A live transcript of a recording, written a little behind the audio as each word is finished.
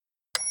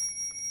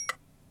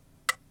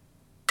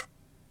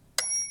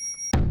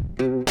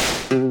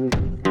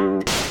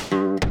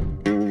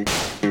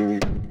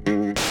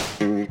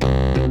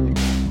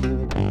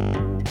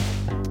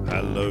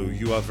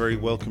are very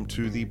welcome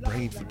to the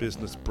Brain for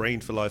Business,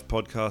 Brain for Life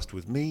podcast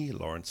with me,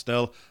 Lawrence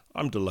Snell.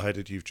 I'm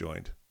delighted you've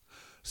joined.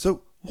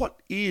 So,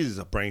 what is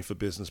a Brain for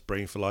Business,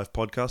 Brain for Life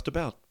podcast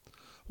about?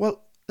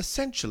 Well,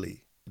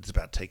 essentially, it's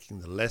about taking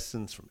the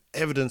lessons from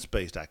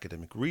evidence-based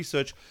academic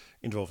research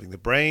involving the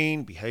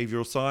brain,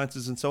 behavioral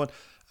sciences, and so on,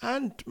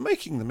 and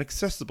making them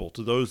accessible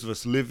to those of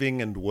us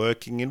living and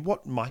working in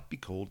what might be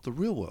called the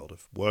real world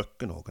of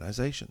work and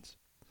organizations.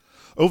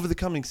 Over the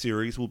coming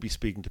series, we'll be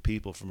speaking to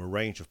people from a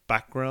range of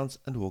backgrounds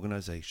and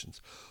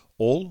organizations,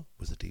 all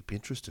with a deep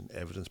interest in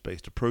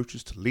evidence-based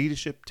approaches to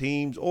leadership,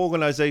 teams,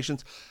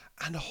 organizations,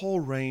 and a whole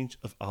range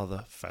of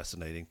other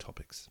fascinating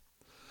topics.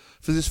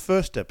 For this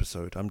first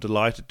episode, I'm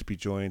delighted to be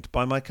joined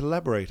by my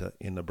collaborator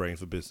in the Brain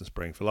for Business,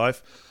 Brain for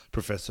Life,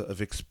 Professor of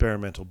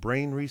Experimental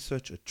Brain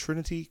Research at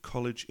Trinity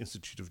College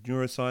Institute of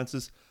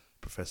Neurosciences,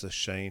 Professor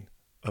Shane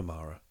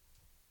O'Mara.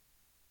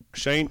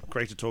 Shane,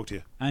 great to talk to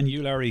you. And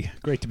you, Larry.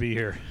 Great to be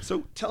here.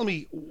 So tell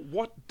me,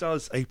 what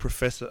does a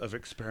Professor of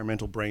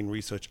Experimental Brain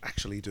Research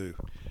actually do?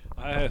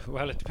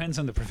 Well, it depends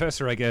on the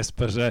professor, I guess,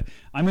 but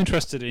I'm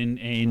interested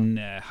in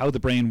how the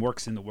brain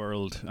works in the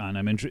world, and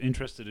I'm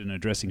interested in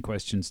addressing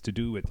questions to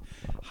do with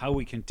how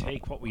we can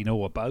take what we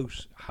know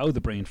about how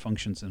the brain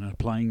functions and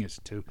applying it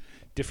to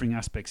differing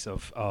aspects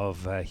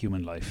of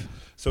human life.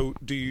 So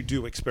do you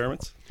do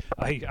experiments?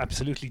 I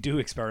absolutely do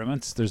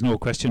experiments. There's no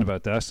question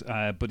about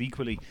that. But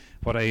equally,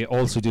 what I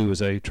also do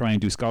is I try and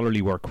do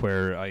scholarly work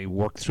where I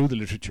work through the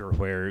literature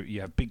where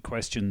you have big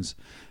questions.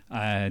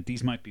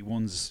 These might be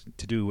ones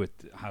to do with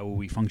how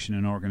we function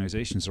in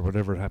organizations or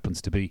whatever it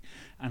happens to be,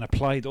 and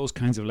apply those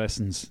kinds of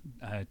lessons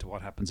to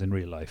what happens in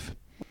real life.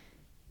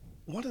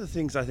 One of the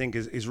things I think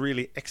is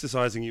really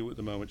exercising you at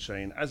the moment,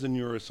 Shane, as a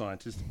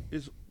neuroscientist,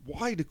 is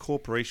why do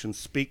corporations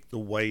speak the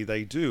way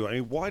they do? I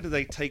mean, why do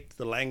they take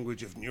the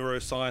language of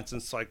neuroscience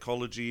and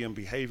psychology and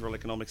behavioral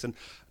economics and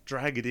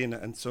drag it in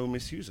and so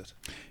misuse it?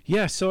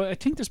 Yeah, so I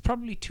think there's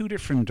probably two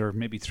different or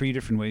maybe three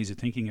different ways of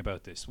thinking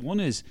about this. One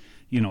is,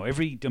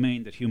 every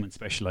domain that humans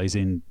specialize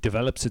in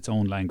develops its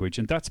own language,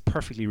 and that's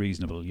perfectly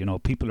reasonable.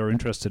 People are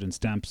interested in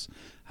stamps,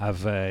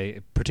 have a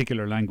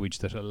particular language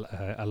that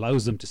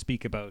allows them to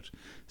speak about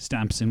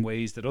stamps in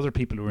ways that other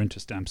people who are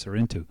into stamps are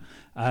into.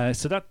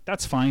 So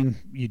that's fine.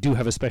 You do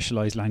have a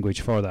specialized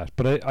language for that.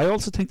 But I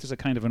also think there's a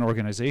kind of an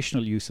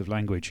organizational use of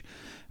language,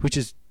 which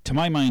is, to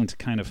my mind,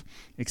 kind of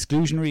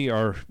exclusionary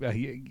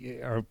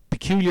or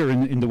peculiar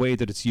in the way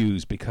that it's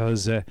used,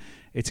 because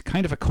it's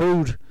kind of a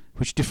code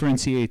which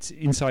differentiates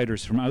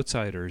insiders from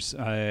outsiders,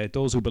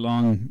 those who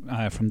belong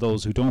from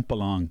those who don't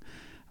belong,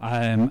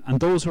 and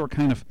those who are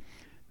kind of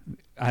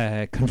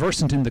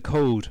conversant in the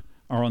code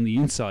are on the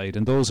inside,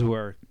 and those who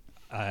are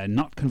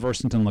not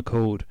conversant in the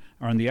code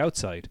are on the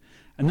outside.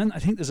 And then I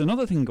think there's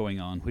another thing going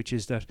on, which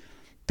is that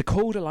the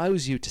code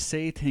allows you to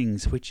say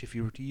things which, if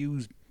you were to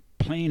use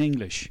plain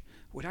English,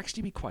 would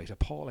actually be quite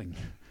appalling.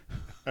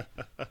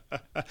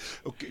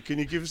 Okay, can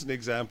you give us an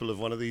example of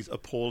one of these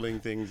appalling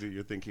things that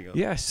you're thinking of?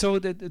 Yeah, so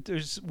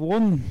there's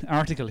one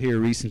article here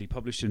recently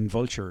published in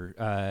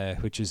Vulture,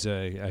 which is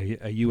a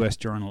US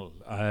journal,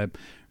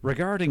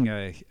 regarding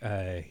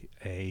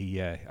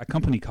a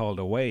company called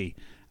Away.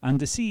 And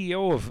the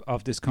CEO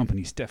of this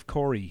company, Steph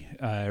Corey,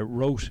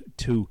 wrote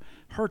to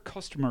her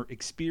customer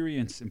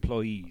experience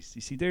employees.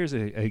 You see, there's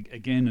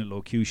again a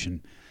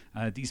locution.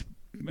 These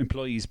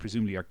employees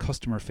presumably are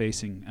customer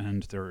facing,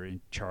 and they're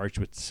in charge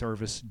with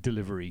service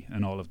delivery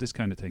and all of this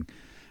kind of thing.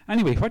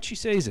 Anyway, what she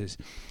says is,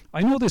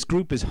 I know this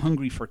group is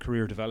hungry for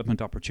career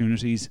development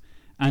opportunities,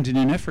 and in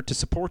an effort to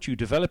support you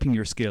developing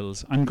your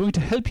skills, I'm going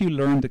to help you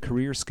learn the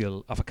career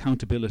skill of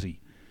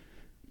accountability.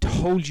 To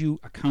hold you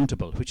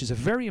accountable, which is a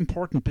very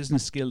important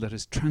business skill that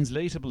is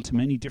translatable to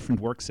many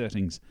different work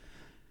settings.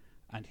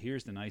 And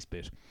here's the nice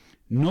bit.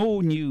 No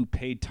new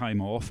paid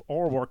time off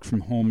or work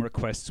from home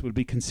requests will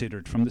be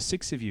considered from the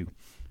 6 of you.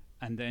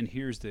 And then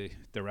here's the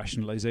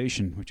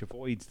rationalization, which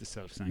avoids the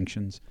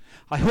self-sanctions.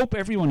 I hope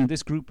everyone in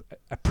this group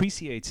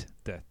appreciates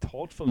the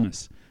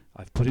thoughtfulness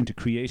I've put into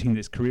creating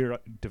this career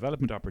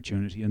development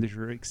opportunity, and that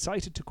you're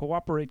excited to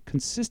cooperate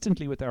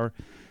consistently with our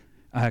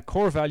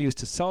core values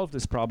to solve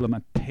this problem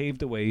and pave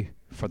the way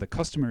for the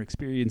customer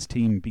experience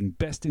team being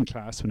best in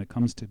class when it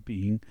comes to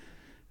being,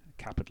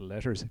 capital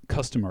letters,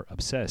 customer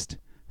obsessed.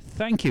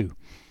 Thank you.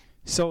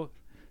 So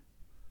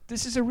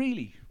this is a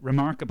really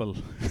remarkable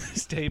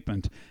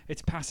statement.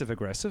 It's passive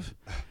aggressive.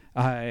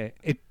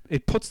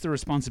 It puts the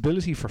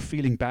responsibility for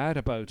feeling bad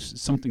about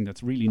something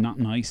that's really not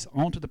nice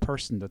onto the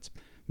person that's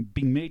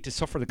being made to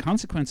suffer the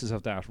consequences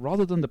of that,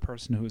 rather than the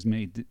person who has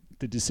made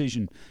the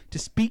decision to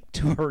speak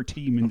to her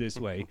team in this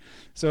way.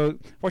 So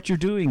what you're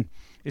doing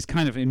is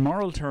kind of, in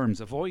moral terms,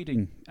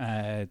 avoiding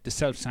the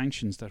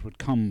self-sanctions that would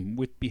come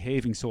with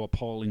behaving so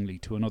appallingly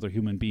to another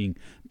human being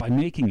by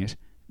making it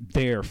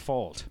their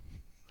fault.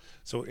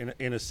 So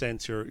in a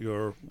sense,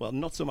 you're well,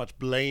 not so much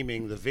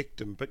blaming the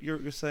victim, but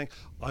you're saying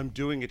I'm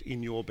doing it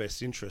in your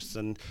best interests.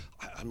 And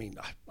I mean,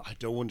 I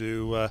don't want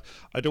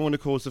to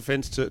cause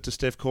offence to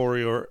Steph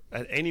Corey or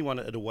anyone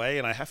at Away.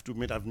 And I have to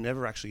admit, I've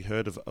never actually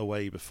heard of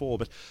Away before,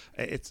 but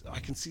I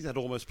can see that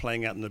almost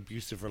playing out in an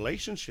abusive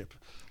relationship.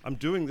 I'm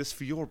doing this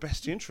for your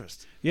best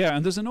interest. Yeah,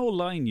 and there's an old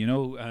line,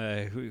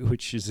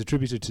 which is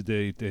attributed to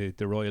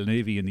the Royal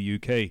Navy in the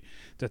UK,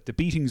 that the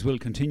beatings will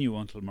continue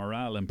until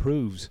morale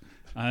improves.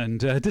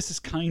 And this is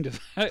kind of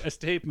a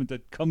statement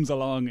that comes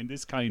along in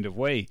this kind of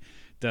way,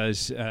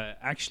 that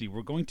actually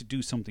we're going to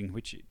do something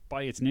which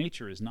by its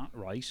nature is not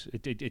right.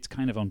 It's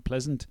kind of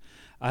unpleasant,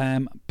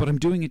 but I'm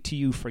doing it to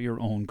you for your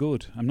own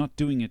good. I'm not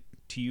doing it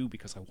to you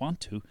because I want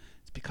to,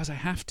 it's because I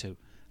have to.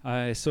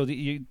 So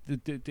the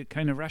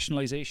kind of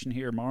rationalization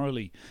here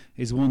morally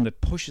is one that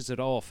pushes it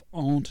off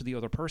onto the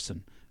other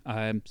person.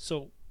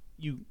 So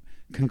you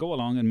can go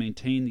along and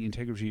maintain the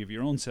integrity of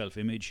your own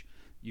self-image.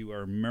 You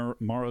are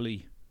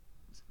morally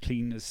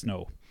clean as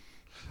snow.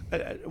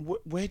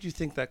 Where do you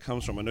think that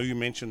comes from? I know you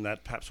mentioned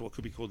that perhaps what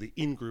could be called the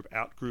in-group,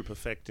 out-group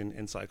effect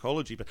in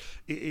psychology, but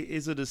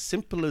is it as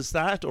simple as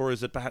that, or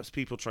is it perhaps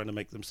people trying to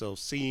make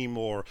themselves seem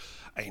more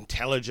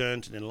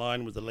intelligent and in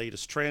line with the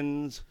latest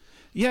trends?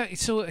 Yeah,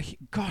 so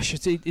gosh,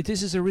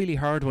 this is a really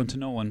hard one to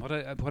know. And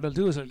what I'll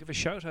do is I'll give a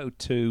shout out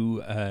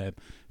to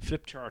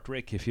Flipchart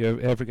Rick, if you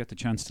ever get the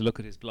chance to look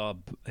at his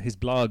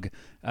blog,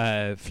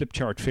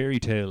 Flipchart Fairy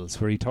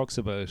Tales, where he talks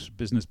about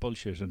business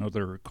bullshit and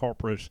other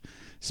corporate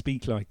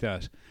speak like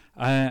that.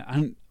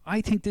 And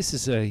I think this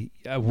is a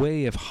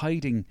way of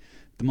hiding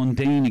the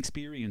mundane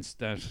experience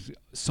that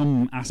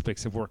some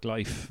aspects of work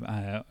life,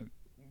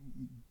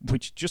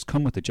 which just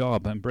come with the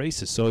job,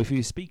 embraces. So if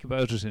you speak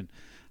about it in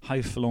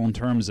high-flown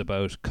terms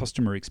about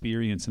customer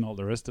experience and all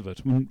the rest of it,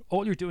 when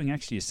all you're doing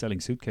actually is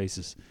selling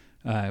suitcases,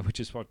 which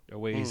is what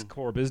Away's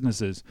core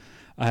business is,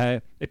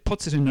 it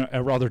puts it in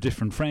a rather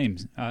different frame.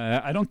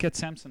 I don't get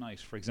Samsonite,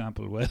 for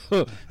example,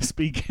 will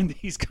speak in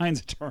these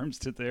kinds of terms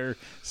to their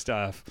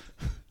staff.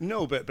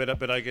 No,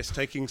 but I guess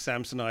taking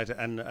Samsonite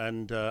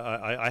and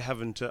I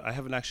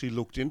haven't actually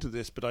looked into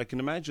this, but I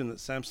can imagine that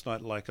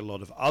Samsonite, like a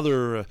lot of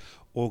other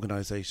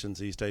organizations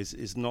these days,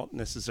 is not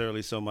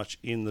necessarily so much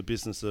in the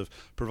business of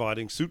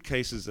providing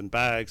suitcases and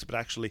bags, but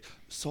actually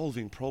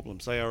solving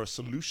problems. They are a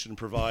solution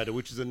provider,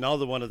 which is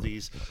another one of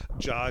these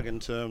jargon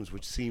terms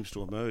which seems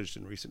to emerge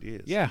in recent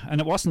years. Yeah, and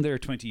it wasn't there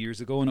 20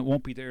 years ago, and it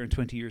won't be there in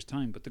 20 years'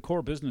 time, but the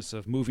core business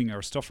of moving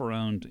our stuff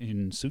around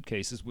in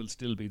suitcases will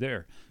still be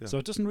there. Yeah. So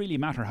it doesn't really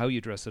matter how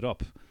you dress it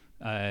up.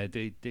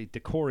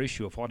 The core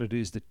issue of what it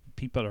is that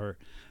people are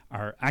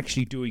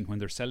actually doing when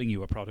they're selling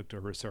you a product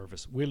or a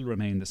service will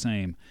remain the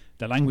same.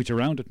 The language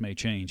around it may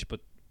change,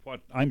 but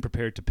what I'm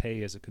prepared to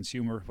pay as a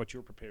consumer, what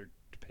you're prepared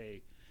to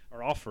pay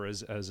or offer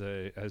as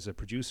a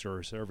producer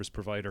or service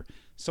provider,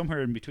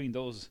 somewhere in between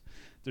those,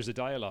 there's a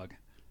dialogue.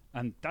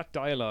 And that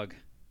dialogue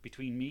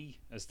between me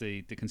as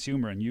the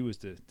consumer and you as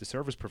the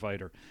service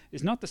provider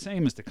is not the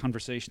same as the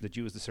conversation that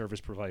you as the service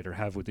provider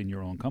have within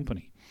your own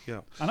company. Yeah.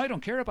 And I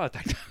don't care about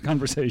that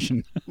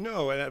conversation.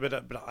 No,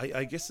 but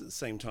I guess at the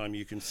same time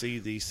you can see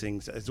these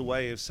things as a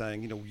way of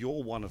saying,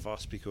 you're one of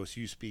us because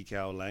you speak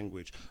our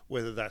language,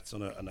 whether that's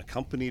on a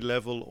company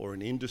level or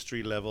an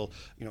industry level.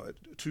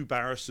 Two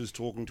barristers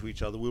talking to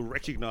each other will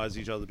recognize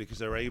each other because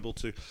they're able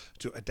to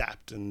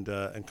adapt and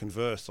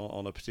converse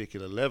on a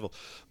particular level.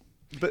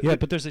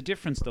 But there's a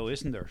difference, though,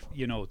 isn't there?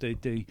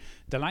 The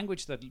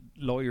language that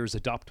lawyers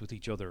adopt with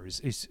each other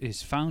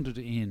is founded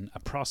in a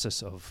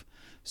process of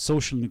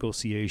social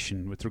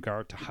negotiation with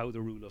regard to how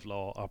the rule of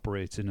law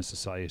operates in a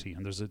society,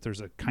 and there's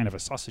a kind of a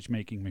sausage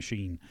making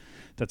machine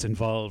that's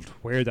involved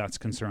where that's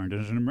concerned,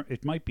 and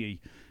it might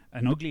be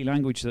an ugly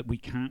language that we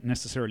can't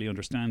necessarily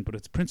understand, but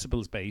it's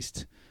principles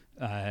based.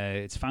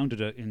 It's founded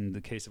in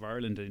the case of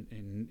Ireland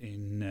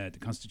in the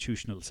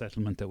constitutional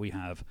settlement that we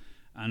have,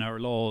 and our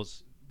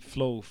laws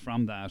flow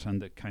from that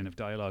and the kind of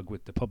dialogue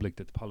with the public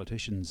that the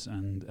politicians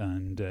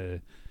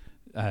and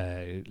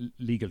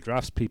legal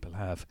drafts people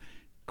have.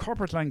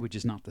 Corporate language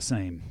is not the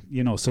same,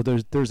 so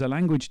there's a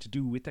language to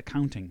do with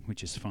accounting,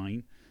 which is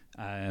fine.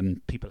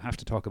 People have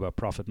to talk about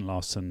profit and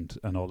loss and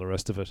all the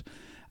rest of it,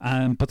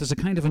 but there's a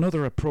kind of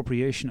another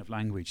appropriation of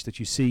language that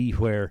you see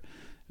where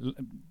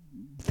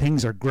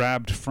things are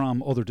grabbed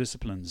from other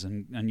disciplines,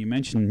 and you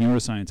mentioned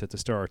neuroscience at the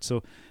start.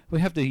 So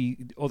we have the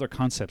other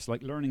concepts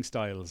like learning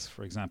styles,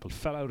 for example,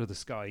 fell out of the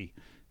sky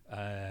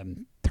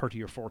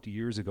 30 or 40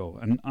 years ago,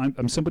 and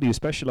I'm somebody who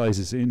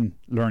specializes in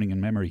learning and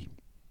memory,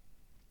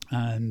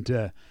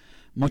 and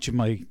much of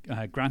my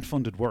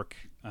grant-funded work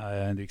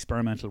and the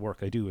experimental work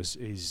I do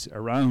is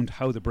around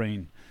how the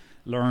brain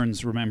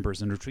learns,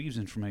 remembers, and retrieves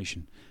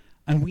information.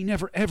 And we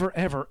never, ever,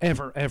 ever,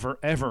 ever, ever,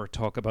 ever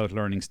talk about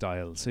learning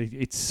styles.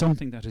 It's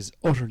something that is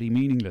utterly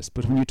meaningless.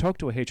 But when you talk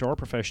to a HR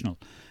professional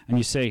and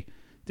you say,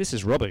 this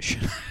is rubbish,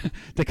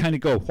 they kind of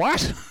go,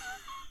 what?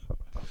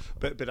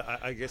 But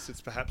I guess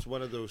it's perhaps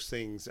one of those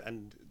things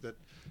and that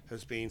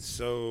has been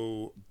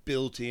so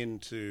built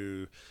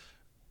into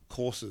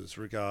courses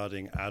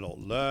regarding adult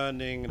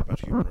learning and about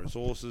human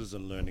resources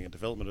and learning and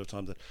development over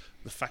time, that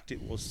the fact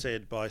it was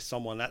said by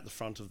someone at the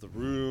front of the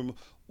room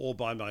or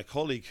by my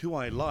colleague who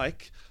I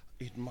like,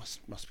 it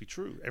must be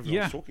true.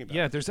 Everyone's talking about it.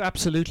 Yeah, there's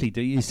absolutely.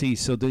 You see,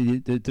 so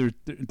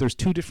there's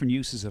two different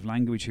uses of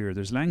language here.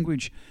 There's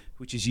language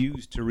which is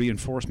used to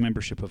reinforce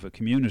membership of a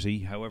community,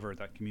 however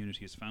that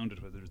community is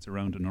founded, whether it's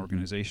around an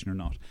organization or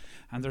not.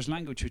 And there's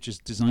language which is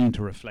designed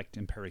to reflect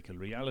empirical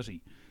reality.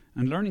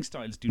 And learning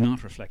styles do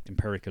not reflect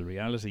empirical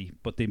reality,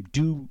 but they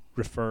do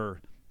refer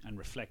and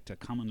reflect a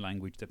common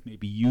language that may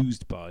be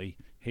used by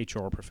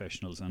HR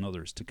professionals and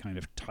others to kind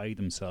of tie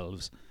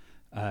themselves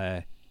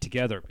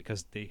together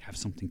because they have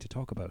something to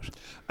talk about.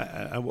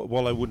 And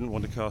while I wouldn't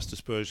want to cast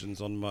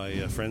aspersions on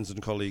my friends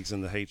and colleagues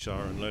in the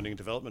HR and learning and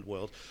development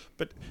world,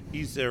 but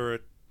is there an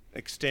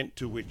extent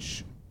to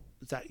which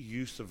that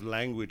use of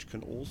language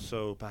can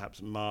also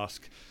perhaps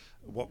mask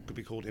what could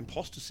be called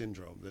imposter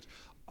syndrome, that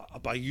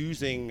by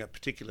using a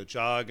particular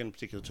jargon,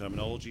 particular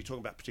terminology,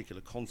 talking about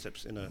particular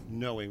concepts in a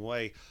knowing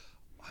way,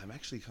 I'm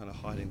actually kind of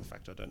hiding the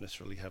fact I don't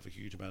necessarily have a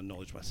huge amount of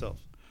knowledge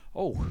myself?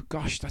 Oh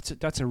gosh,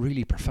 that's a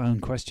really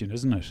profound question,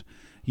 isn't it?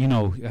 You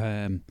know,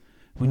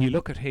 when you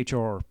look at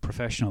HR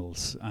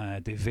professionals,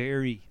 they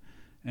vary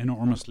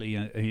enormously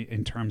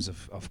in terms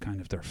of kind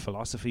of their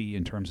philosophy,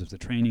 in terms of the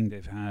training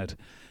they've had,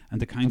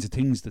 and the kinds of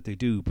things that they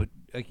do. But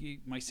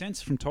my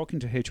sense from talking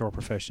to HR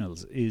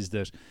professionals is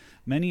that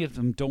many of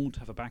them don't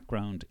have a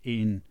background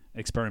in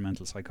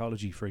experimental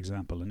psychology, for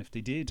example. And if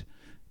they did,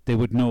 they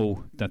would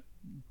know that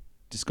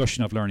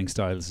discussion of learning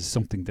styles is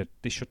something that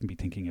they shouldn't be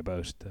thinking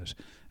about, that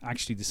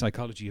actually the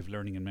psychology of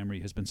learning and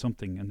memory has been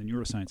something, and the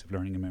neuroscience of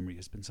learning and memory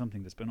has been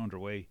something that's been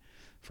underway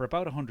for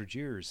about 100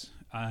 years.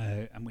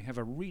 And we have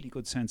a really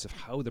good sense of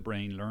how the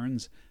brain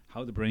learns,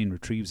 how the brain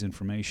retrieves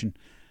information,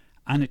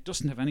 and it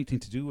doesn't have anything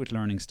to do with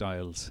learning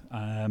styles.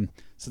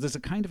 So there's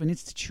a kind of an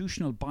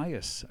institutional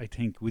bias, I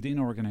think, within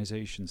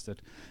organizations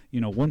that,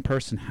 you know, one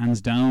person hands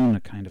down a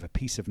kind of a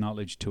piece of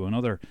knowledge to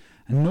another,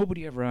 and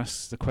nobody ever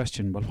asks the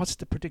question, well, what's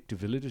the predictive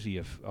validity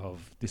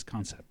of this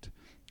concept?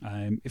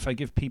 If I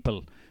give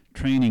people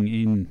training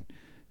in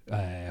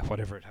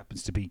whatever it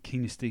happens to be,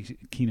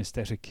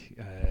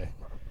 kinesthetic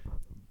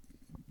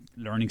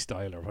learning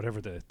style, or whatever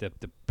the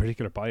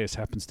particular bias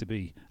happens to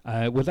be,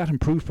 will that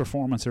improve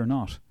performance or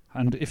not?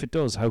 And if it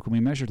does, how can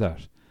we measure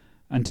that?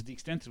 And to the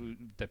extent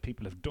that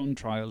people have done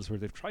trials where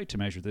they've tried to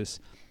measure this,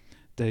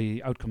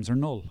 the outcomes are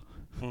null.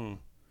 And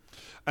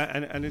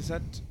is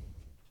that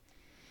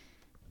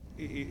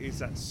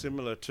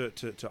similar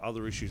to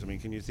other issues? I mean,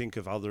 can you think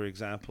of other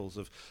examples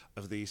of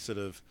these sort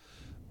of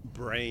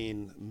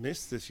brain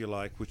myths, if you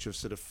like, which have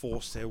sort of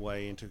forced their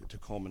way into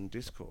common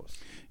discourse?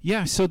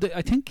 Yeah, so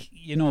I think,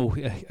 you know,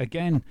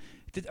 again,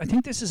 I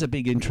think this is a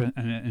big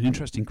an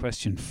interesting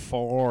question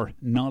for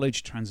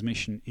knowledge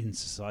transmission in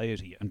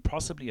society, and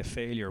possibly a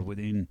failure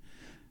within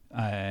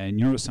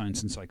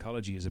neuroscience and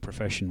psychology as a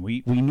profession.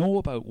 We know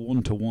about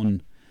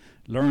one-to-one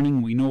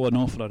learning. We know an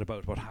awful lot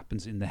about what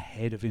happens in the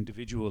head of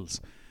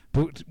individuals,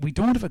 but we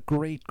don't have a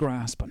great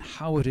grasp on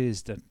how it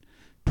is that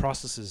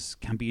processes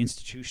can be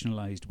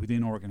institutionalized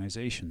within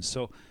organizations.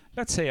 So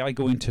let's say I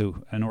go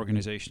into an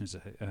organization as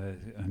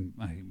I'm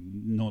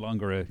no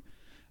longer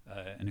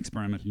an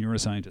experimental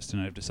neuroscientist,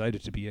 and I've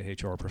decided to be a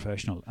HR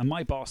professional, and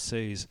my boss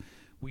says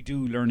we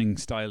do learning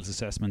styles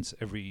assessments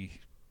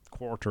every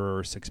quarter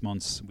or 6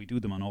 months. We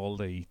do them on all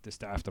the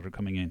staff that are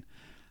coming in,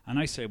 and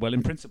I say, well,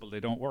 in principle they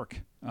don't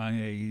work.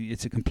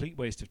 It's a complete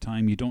waste of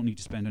time. You don't need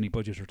to spend any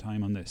budget or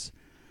time on this.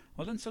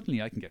 Well, then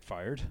suddenly I can get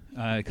fired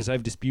because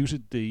I've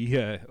disputed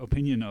the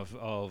opinion of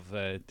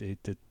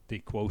the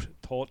quote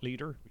thought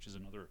leader, which is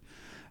another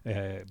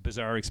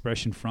bizarre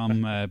expression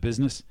from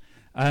business.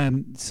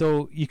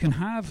 So you can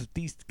have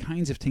these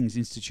kinds of things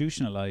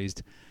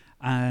institutionalized,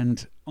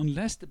 and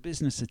unless the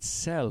business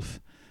itself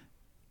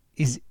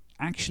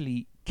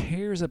actually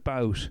cares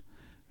about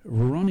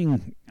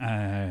running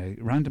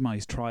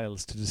randomized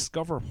trials to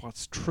discover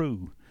what's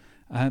true,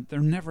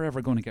 they're never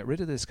ever going to get rid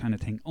of this kind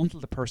of thing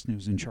until the person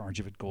who's in charge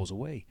of it goes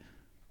away.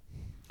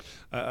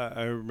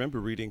 I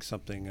remember reading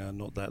something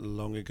not that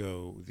long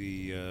ago.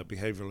 The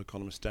behavioral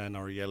economist Dan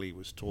Ariely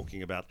was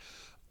talking about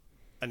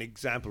an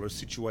example or a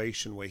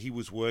situation where he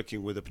was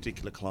working with a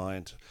particular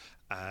client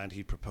and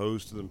he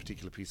proposed to them a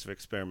particular piece of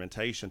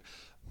experimentation,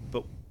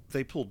 but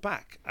they pulled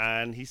back.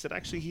 And he said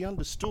actually he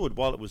understood,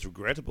 while it was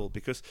regrettable,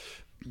 because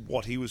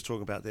what he was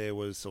talking about there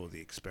was, or the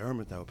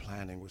experiment they were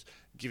planning was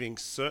giving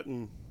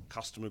certain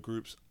customer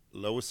groups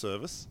lower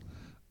service,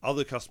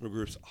 other customer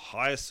groups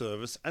higher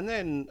service, and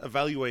then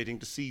evaluating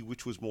to see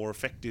which was more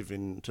effective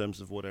in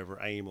terms of whatever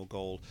aim or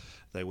goal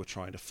they were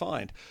trying to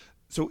find.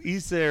 So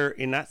is there,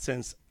 in that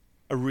sense,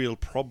 a real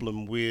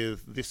problem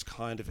with this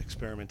kind of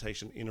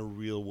experimentation in a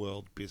real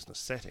world business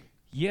setting?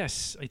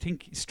 Yes, I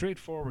think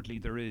straightforwardly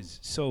there is.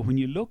 So when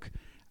you look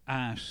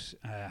at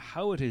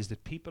how it is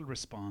that people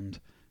respond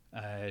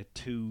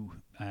to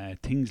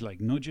things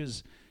like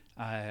nudges,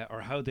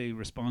 or how they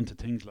respond to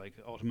things like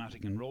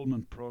automatic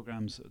enrollment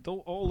programs,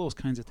 all those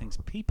kinds of things,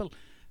 people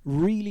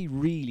really,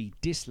 really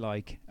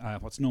dislike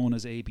what's known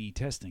as A/B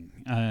testing.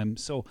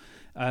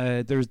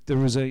 There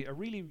was a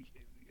really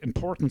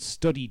important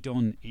study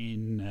done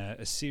in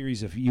a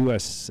series of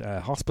US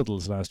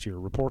hospitals last year,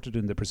 reported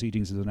in the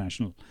Proceedings of the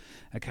National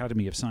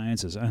Academy of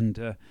Sciences,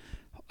 and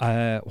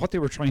what they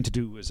were trying to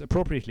do was,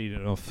 appropriately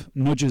enough,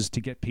 nudges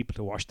to get people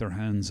to wash their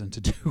hands and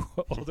to do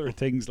other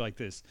things like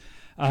this.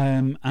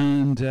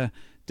 What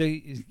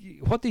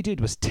they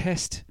did was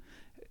test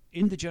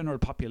in the general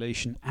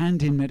population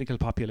and in medical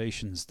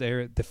populations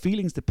the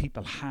feelings that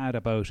people had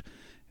about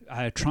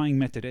trying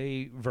method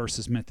A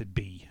versus method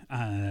B,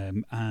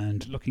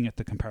 and looking at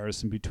the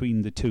comparison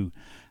between the two.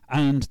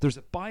 And there's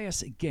a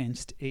bias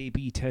against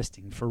A/B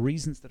testing for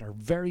reasons that are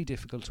very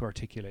difficult to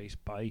articulate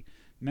by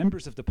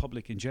members of the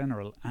public in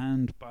general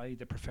and by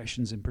the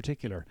professions in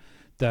particular,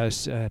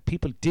 that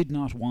people did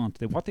not want.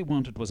 What they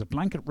wanted was a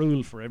blanket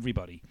rule for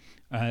everybody,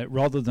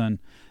 rather than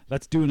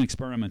let's do an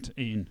experiment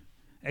in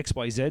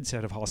XYZ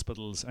set of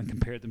hospitals and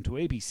compare them to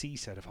ABC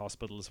set of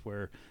hospitals,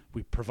 where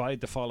we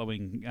provide the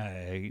following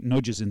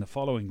nudges in the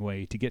following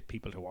way to get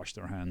people to wash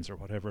their hands, or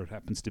whatever it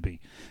happens to be.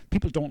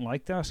 People don't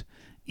like that,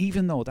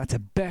 even though that's a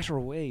better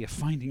way of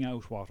finding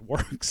out what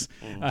works,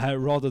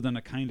 rather than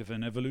a kind of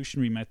an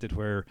evolutionary method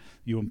where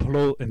you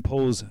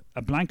impose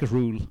a blanket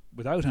rule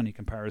without any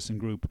comparison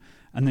group,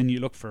 and then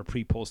you look for a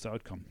pre-post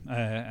outcome.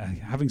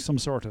 Having some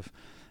sort of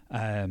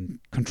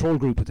control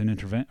group with an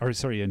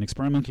an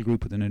experimental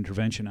group with an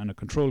intervention, and a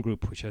control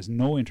group which has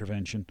no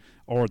intervention,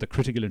 or the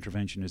critical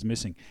intervention is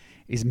missing,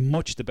 is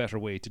much the better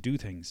way to do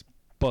things.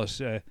 But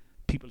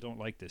people don't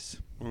like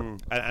this.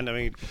 And I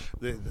mean,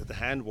 the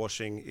hand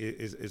washing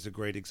is a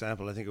great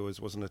example. I think it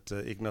wasn't it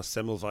Ignaz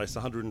Semmelweis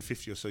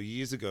 150 or so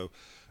years ago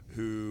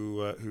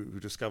who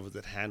discovered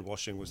that hand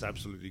washing was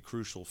absolutely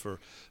crucial for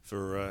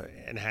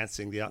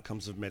enhancing the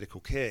outcomes of medical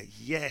care.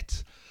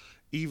 Yet,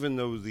 even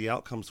though the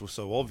outcomes were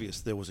so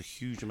obvious, there was a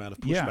huge amount of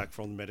pushback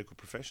from the medical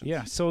professions.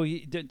 Yeah, so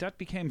that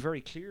became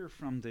very clear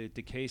from the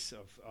case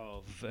of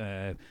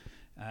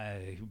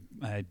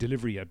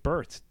delivery at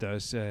birth,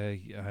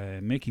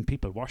 that making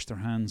people wash their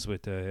hands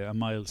with a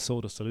mild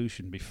soda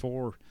solution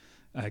before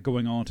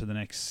going on to the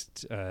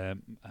next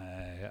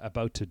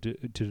about to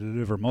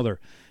deliver mother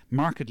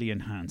markedly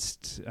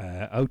enhanced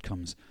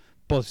outcomes.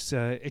 But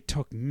it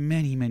took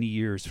many, many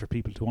years for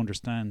people to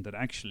understand that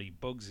actually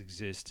bugs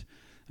exist,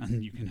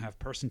 and you can have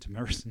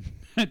person-to-person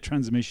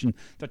transmission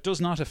that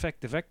does not affect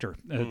the vector,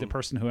 the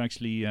person who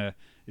actually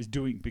is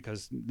doing,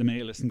 because the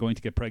male isn't going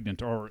to get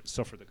pregnant or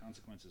suffer the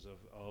consequences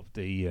of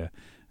the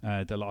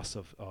loss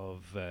of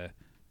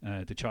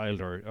the child,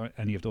 or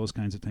any of those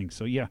kinds of things.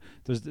 So yeah,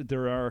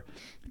 there are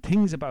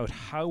things about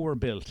how we're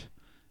built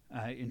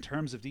in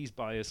terms of these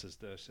biases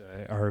that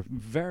are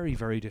very,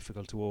 very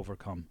difficult to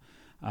overcome,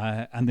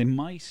 and they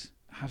might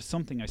have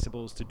something, I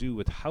suppose, to do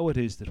with how it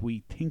is that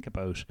we think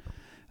about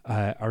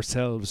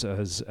ourselves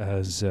as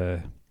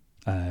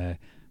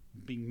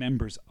being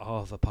members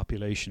of a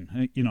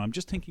population. I'm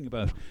just thinking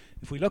about,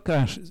 if we look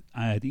at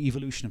the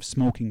evolution of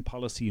smoking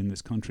policy in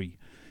this country,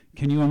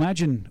 can you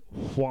imagine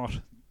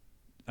what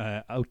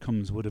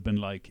outcomes would have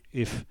been like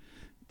if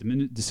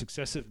the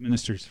successive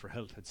ministers for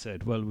health had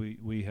said, well,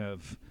 we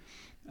have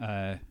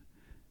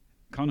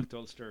Connacht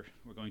Ulster,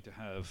 we're going to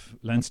have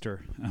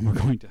Leinster, and we're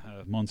going to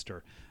have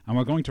Munster, and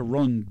we're going to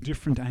run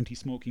different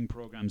anti-smoking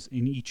programs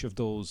in each of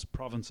those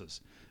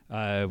provinces,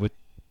 and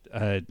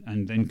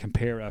then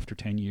compare after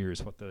 10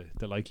 years what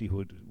the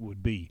likelihood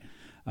would be.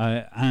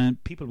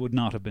 And people would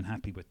not have been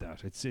happy with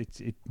that.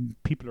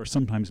 People are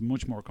sometimes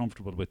much more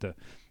comfortable with a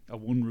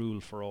one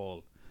rule for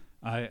all.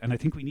 And I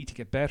think we need to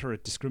get better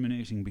at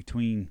discriminating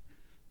between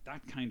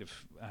that kind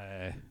of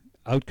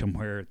outcome,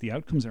 where the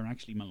outcomes are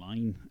actually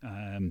malign.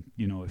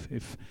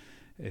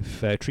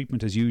 If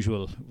treatment as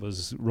usual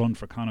was run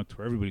for Connacht,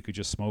 where everybody could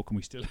just smoke, and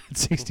we still had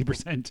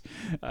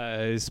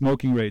 60%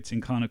 smoking rates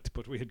in Connacht,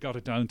 but we had got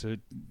it down to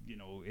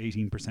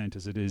 18%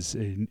 as it is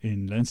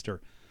in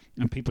Leinster,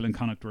 and people in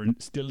Connacht were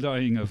still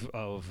dying of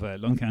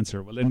lung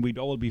cancer, well, then we'd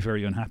all be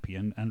very unhappy,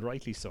 and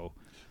rightly so.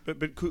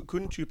 But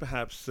couldn't you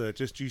perhaps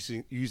just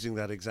using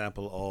that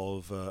example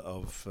of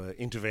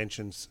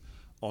interventions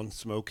on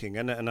smoking,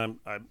 and I'm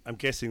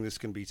guessing this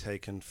can be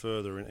taken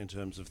further in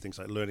terms of things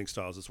like learning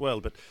styles as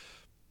well, but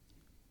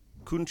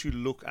couldn't you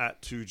look at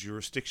two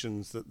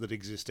jurisdictions that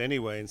exist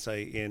anyway and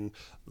say, in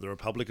the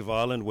Republic of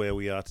Ireland, where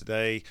we are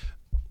today,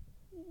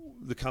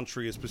 the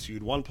country has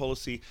pursued one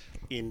policy.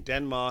 In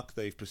Denmark,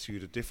 they've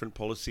pursued a different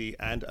policy,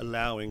 and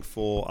allowing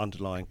for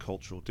underlying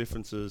cultural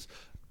differences.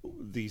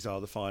 These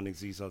are the findings,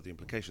 these are the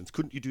implications.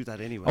 Couldn't you do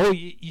that anyway? Oh,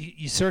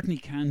 you certainly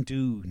can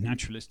do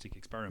naturalistic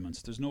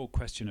experiments. There's no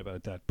question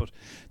about that. But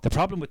the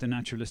problem with the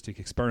naturalistic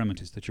experiment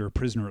is that you're a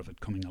prisoner of it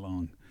coming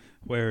along.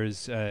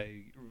 Whereas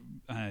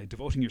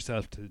devoting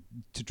yourself to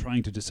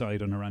trying to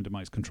decide on a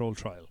randomized control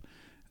trial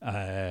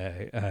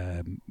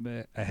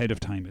ahead of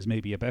time is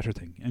maybe a better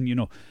thing. And,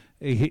 you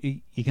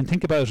can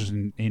think about it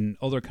in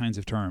other kinds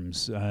of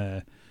terms.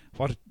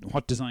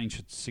 What design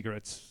should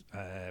cigarettes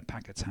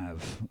packets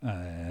have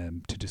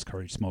to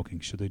discourage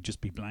smoking? Should they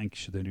just be blank?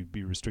 Should they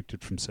be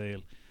restricted from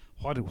sale?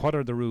 what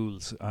are the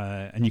rules,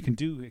 and you can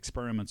do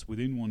experiments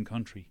within one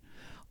country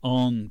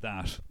on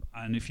that.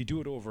 And if you do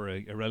it over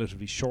a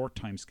relatively short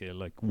time scale,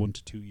 like 1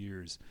 to 2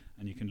 years,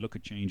 and you can look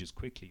at changes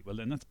quickly, well,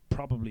 then that's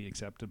probably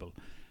acceptable.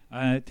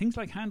 Things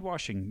like hand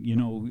washing,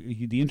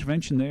 the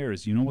intervention there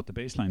is, what the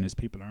baseline is.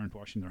 People aren't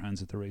washing their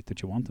hands at the rate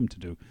that you want them to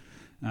do.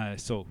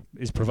 So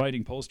is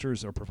providing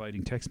posters or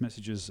providing text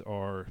messages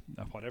or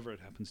whatever it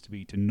happens to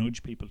be to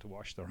nudge people to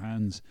wash their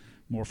hands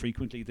more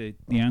frequently the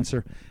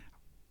answer?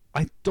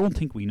 I don't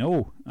think we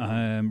know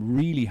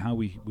really how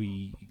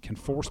we can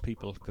force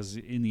people, because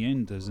in the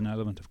end there's an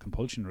element of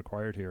compulsion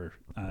required here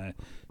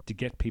to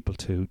get people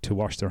to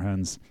wash their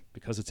hands,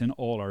 because it's in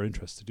all our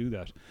interests to do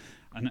that.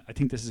 And I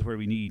think this is where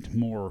we need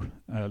more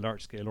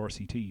large-scale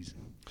RCTs.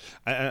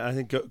 I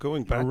think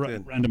going back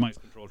then... randomized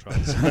control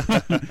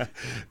trials.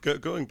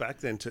 Going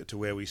back then to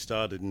where we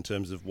started in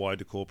terms of why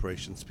do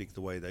corporations speak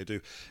the way they do,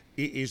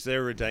 is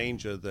there a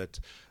danger that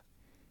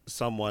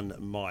someone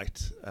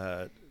might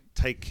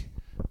take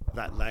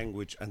that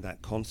language and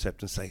that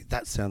concept and say,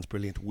 that sounds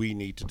brilliant, we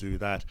need to do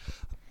that,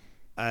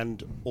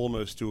 and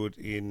almost do it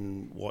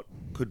in what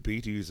could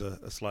be, to use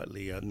a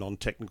slightly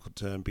non-technical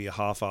term, be a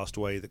half-assed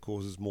way that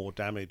causes more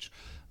damage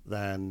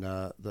than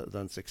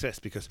success?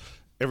 Because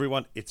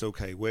everyone, it's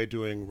okay, we're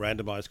doing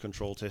randomized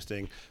control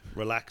testing,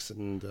 relax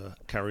and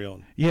carry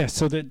on. Yeah,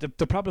 so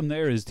the problem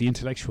there is the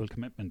intellectual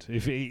commitment.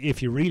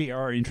 If you really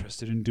are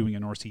interested in doing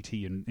an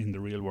RCT in the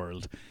real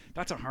world,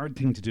 that's a hard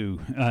thing to do.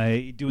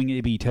 Doing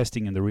A/B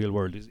testing in the real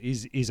world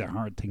is a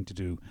hard thing to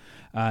do,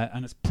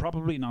 and it's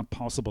probably not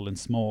possible in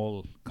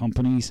small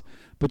companies.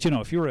 But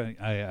if you're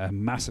a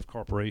massive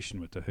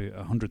corporation with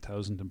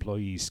 100,000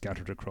 employees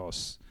scattered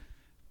across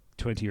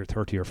 20 or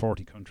 30 or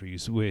 40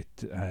 countries with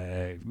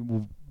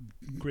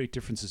great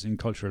differences in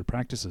cultural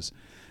practices,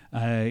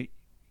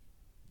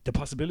 the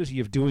possibility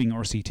of doing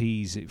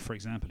RCTs, for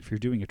example, if you're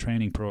doing a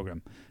training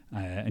program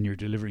and you're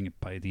delivering it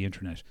by the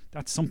internet,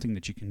 that's something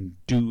that you can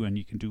do, and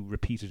you can do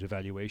repeated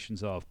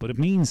evaluations of. But it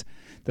means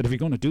that if you're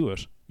going to do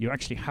it, you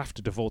actually have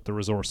to devote the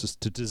resources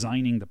to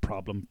designing the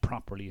problem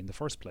properly in the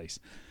first place.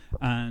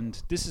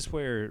 And this is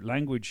where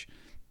language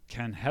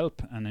can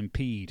help and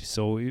impede.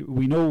 So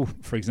we know,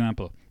 for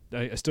example,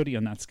 a study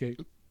on that scale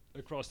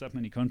across that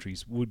many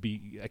countries would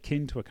be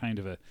akin to a kind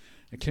of a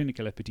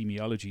clinical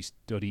epidemiology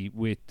study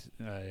with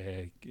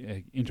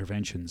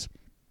interventions.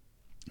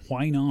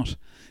 Why not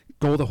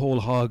go the whole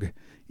hog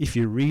if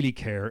you really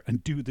care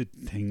and do the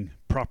thing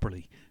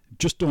properly?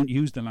 Just don't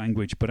use the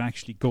language, but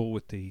actually go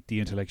with the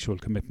intellectual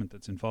commitment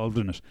that's involved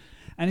in it.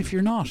 And if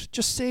you're not,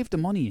 just save the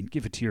money and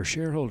give it to your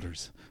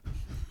shareholders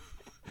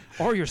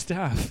or your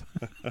staff.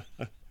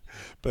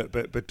 But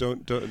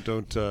don't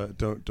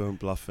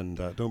bluff and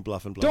bluster.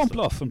 Don't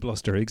bluff and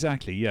bluster.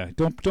 Exactly. Yeah.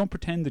 Don't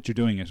pretend that you're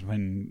doing it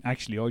when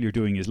actually all you're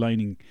doing is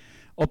lining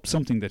up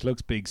something that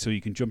looks big so you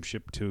can jump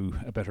ship to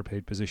a better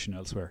paid position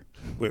elsewhere.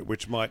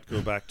 Which might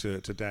go back to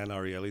Dan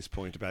Ariely's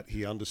point about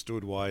he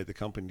understood why the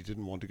company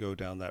didn't want to go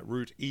down that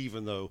route,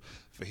 even though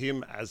for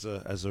him as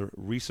a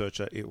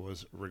researcher it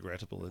was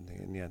regrettable in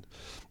the end.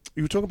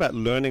 You were talking about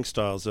learning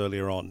styles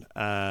earlier on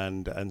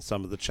and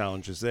some of the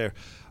challenges there.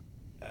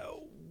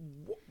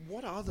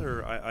 What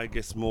other, I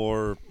guess,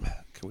 more,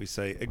 can we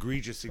say,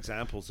 egregious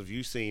examples have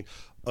you seen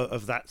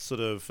of that sort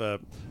of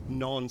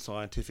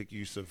non-scientific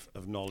use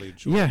of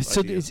knowledge? Yeah,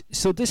 so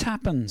this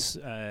happens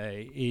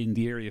in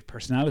the area of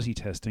personality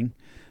testing.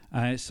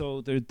 So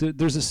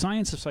there's a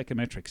science of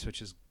psychometrics,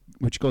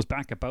 which goes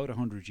back about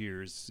 100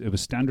 years. It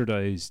was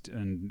standardized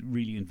and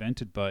really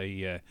invented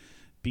by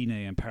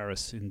Binet and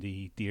Paris in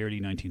the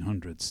early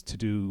 1900s to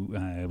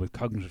do with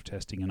cognitive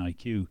testing and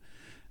IQ.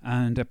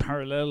 And a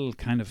parallel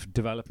kind of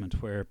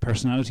development where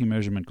personality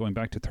measurement going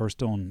back to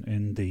Thurstone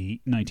in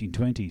the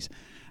 1920s.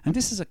 And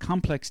this is a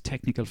complex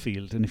technical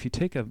field. And if you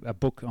take a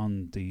book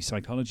on the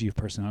psychology of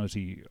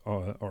personality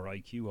or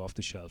IQ off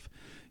the shelf,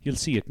 you'll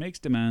see it makes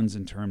demands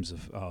in terms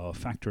of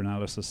factor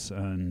analysis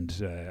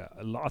and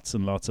lots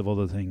and lots of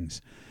other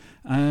things.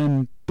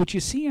 But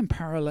you see in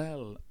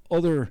parallel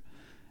other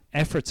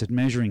efforts at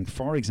measuring,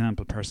 for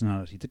example,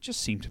 personality that just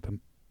seem to have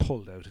been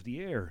pulled out of the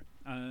air.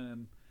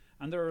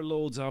 And there are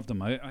loads of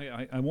them.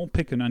 I won't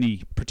pick on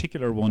any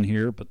particular one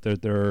here, but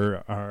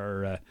there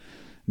are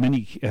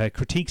many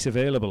critiques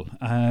available.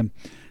 And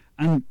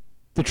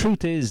the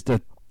truth is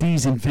that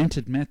these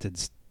invented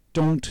methods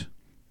don't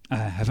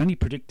have any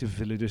predictive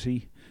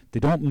validity. They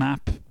don't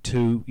map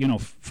to,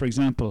 for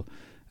example,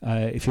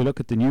 if you look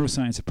at the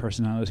neuroscience of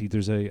personality,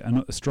 there's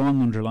a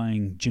strong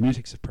underlying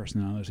genetics of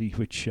personality,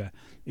 which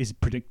is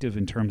predictive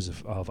in terms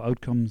of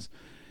outcomes.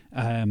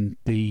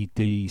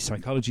 The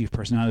psychology of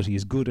personality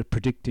is good at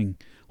predicting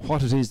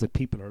what it is that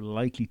people are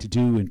likely to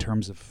do in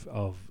terms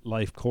of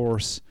life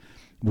course.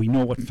 We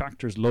know what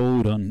factors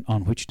load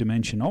on which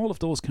dimension, all of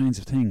those kinds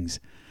of things.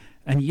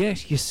 And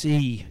yet you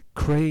see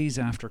craze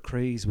after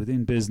craze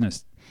within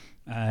business.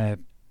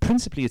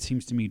 Principally, it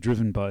seems to me,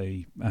 driven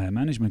by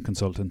management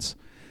consultants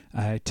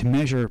to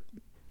measure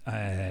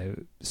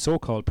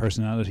so-called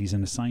personalities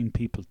and assign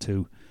people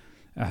to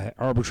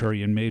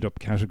arbitrary and made-up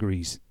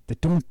categories that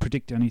don't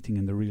predict anything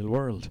in the real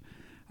world.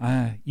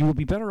 you would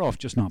be better off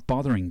just not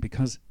bothering,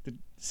 because the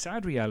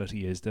sad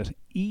reality is that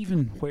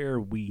even where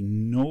we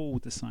know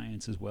the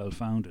science is well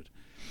founded,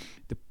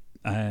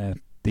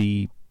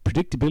 the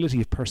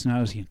predictability of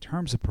personality in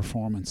terms of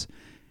performance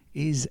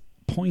is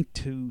 0.2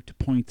 to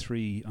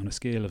 0.3 on a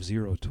scale of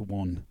 0 to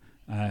 1,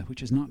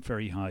 which is not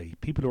very high.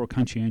 People who are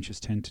conscientious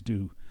tend to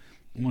do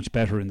much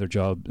better in their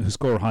job, who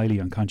score highly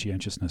on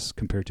conscientiousness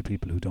compared to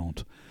people who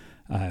don't,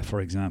 for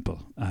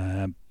example.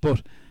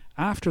 But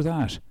after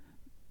that,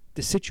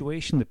 the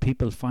situation that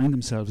people find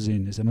themselves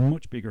in is a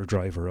much bigger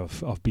driver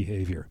of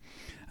behaviour.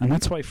 And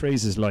that's why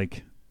phrases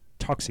like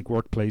toxic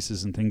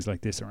workplaces and things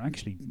like this are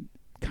actually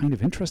kind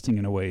of interesting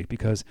in a way,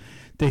 because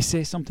they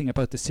say something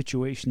about the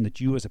situation that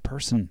you as a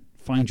person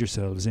find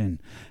yourselves in.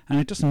 And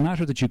it doesn't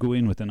matter that you go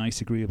in with a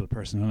nice, agreeable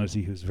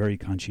personality who's very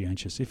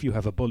conscientious. If you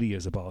have a bully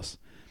as a boss,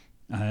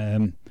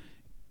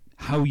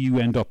 how you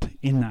end up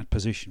in that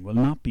position will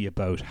not be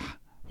about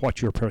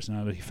what your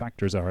personality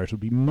factors are. It'll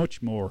be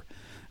much more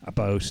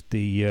about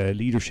the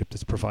leadership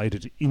that's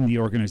provided in the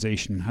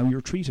organisation and how you're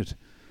treated.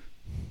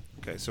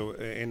 Okay, so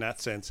in that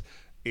sense,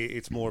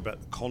 it's more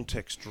about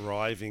context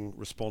driving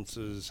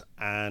responses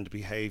and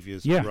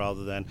behaviours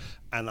rather than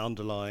an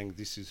underlying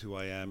 "this is who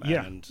I am."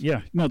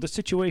 No, the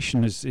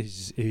situation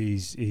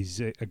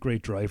is a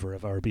great driver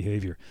of our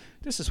behaviour.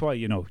 This is why,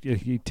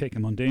 you take a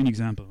mundane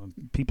example. When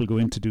people go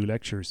in to do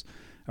lectures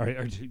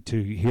or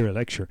to hear a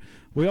lecture,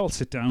 we all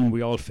sit down,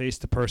 we all face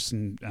the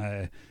person,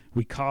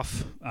 we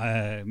cough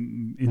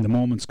in the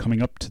moments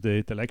coming up to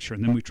the lecture,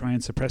 and then we try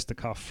and suppress the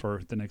cough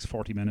for the next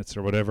 40 minutes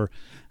or whatever,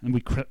 and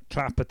we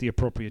clap at the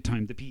appropriate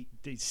time.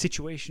 The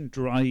situation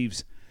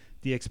drives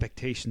the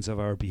expectations of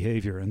our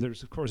behaviour, and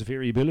there's of course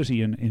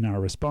variability in our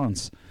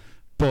response,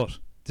 but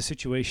the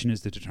situation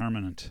is the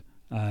determinant,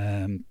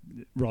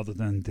 rather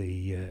than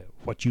the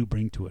what you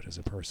bring to it as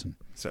a person.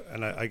 So,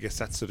 and I guess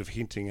that's sort of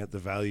hinting at the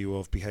value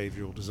of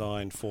behavioural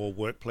design for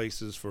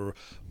workplaces, for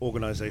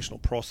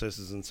organisational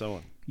processes, and so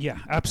on. Yeah,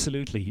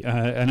 absolutely.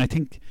 And I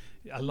think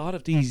a lot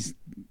of these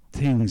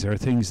things are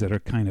things that are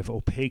kind of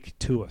opaque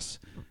to us.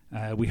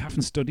 We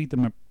haven't studied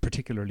them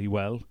particularly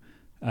well.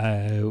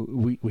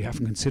 We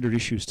haven't considered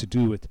issues to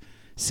do with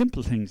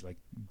simple things like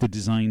the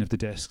design of the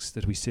desks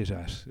that we sit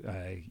at.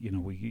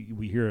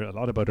 We hear a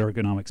lot about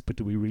ergonomics, but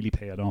do we really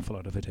pay an awful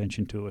lot of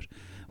attention to it?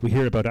 We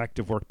hear about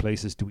active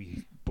workplaces.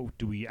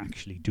 Do we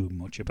actually do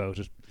much about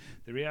it?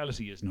 The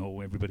reality is no.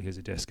 Everybody has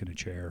a desk and a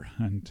chair,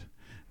 and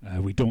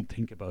we don't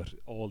think about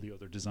all the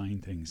other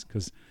design things,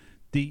 because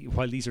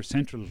while these are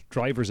central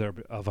drivers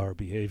of our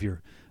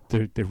behaviour,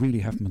 they really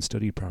haven't been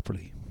studied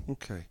properly.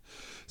 Okay,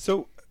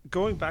 so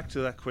going back to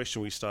that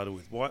question we started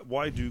with,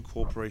 why do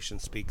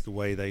corporations speak the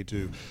way they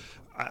do?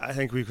 I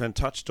think we've kind of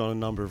touched on a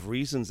number of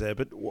reasons there,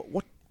 but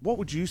what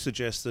would you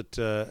suggest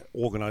that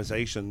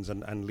organizations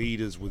and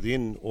leaders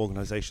within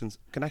organizations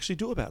can actually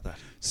do about that?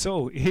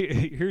 So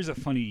here's a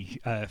funny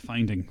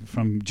finding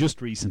from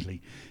just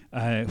recently.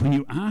 When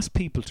you ask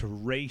people to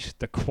rate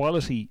the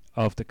quality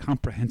of the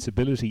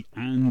comprehensibility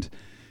and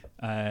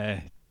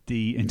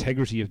the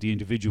integrity of the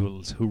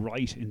individuals who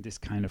write in this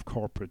kind of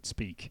corporate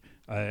speak,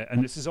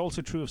 and this is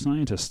also true of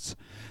scientists,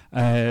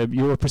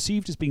 you are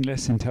perceived as being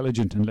less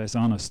intelligent and less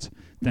honest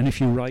than if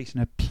you write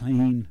in a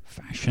plain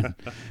fashion.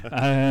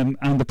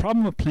 And the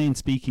problem with plain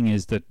speaking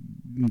is that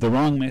the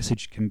wrong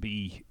message can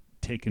be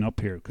taken up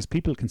here, because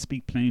people can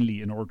speak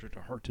plainly in order to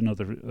hurt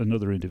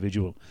another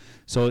individual.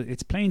 So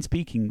it's plain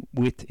speaking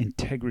with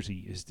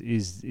integrity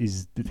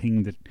is the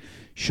thing that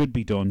should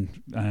be done.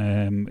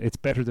 It's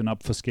better than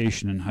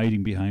obfuscation and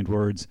hiding behind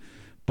words,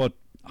 but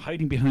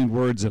hiding behind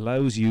words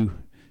allows you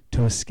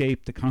to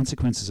escape the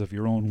consequences of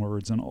your own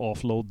words and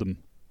offload them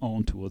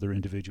onto other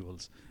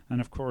individuals.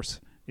 And of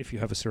course, if you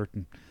have a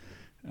certain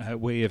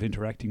way of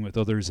interacting with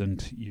others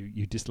and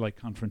you dislike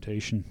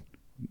confrontation,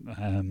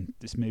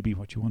 this may be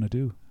what you want to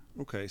do.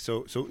 Okay,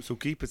 so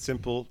keep it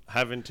simple,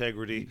 have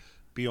integrity,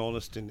 be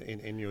honest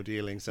in your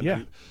dealings,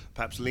 and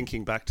perhaps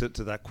linking back to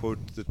that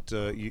quote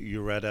that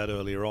you read out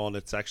earlier on,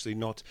 it's actually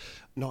not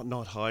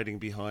hiding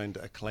behind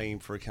a claim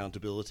for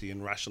accountability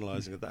and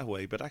rationalizing it that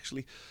way, but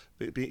actually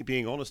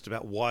being honest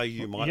about why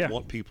you might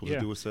want people to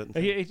do a certain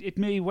thing. It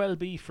may well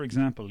be, for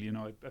example,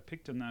 I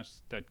picked on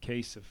that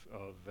case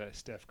of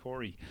Steph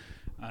Curry.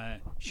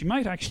 She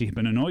might actually have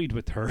been annoyed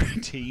with her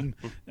team.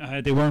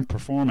 They weren't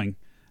performing.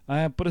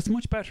 But it's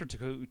much better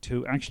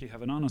to actually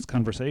have an honest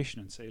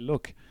conversation and say,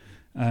 look,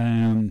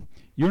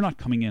 you're not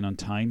coming in on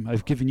time.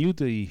 I've given you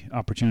the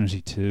opportunity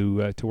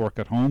to work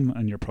at home,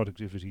 and your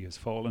productivity has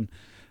fallen,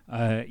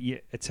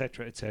 et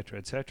cetera, et cetera,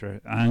 et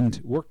cetera, and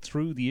work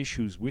through the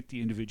issues with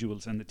the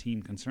individuals and the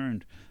team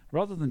concerned,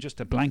 rather than just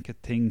a blanket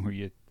thing where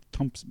you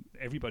thump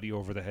everybody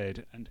over the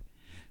head. And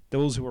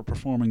those who are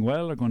performing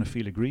well are going to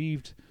feel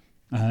aggrieved.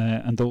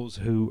 And those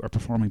who are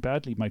performing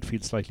badly might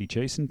feel slightly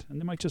chastened, and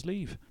they might just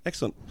leave.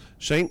 Excellent.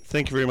 Shane,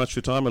 thank you very much for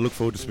your time. I look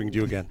forward to speaking to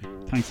you again.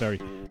 Thanks,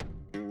 Larry.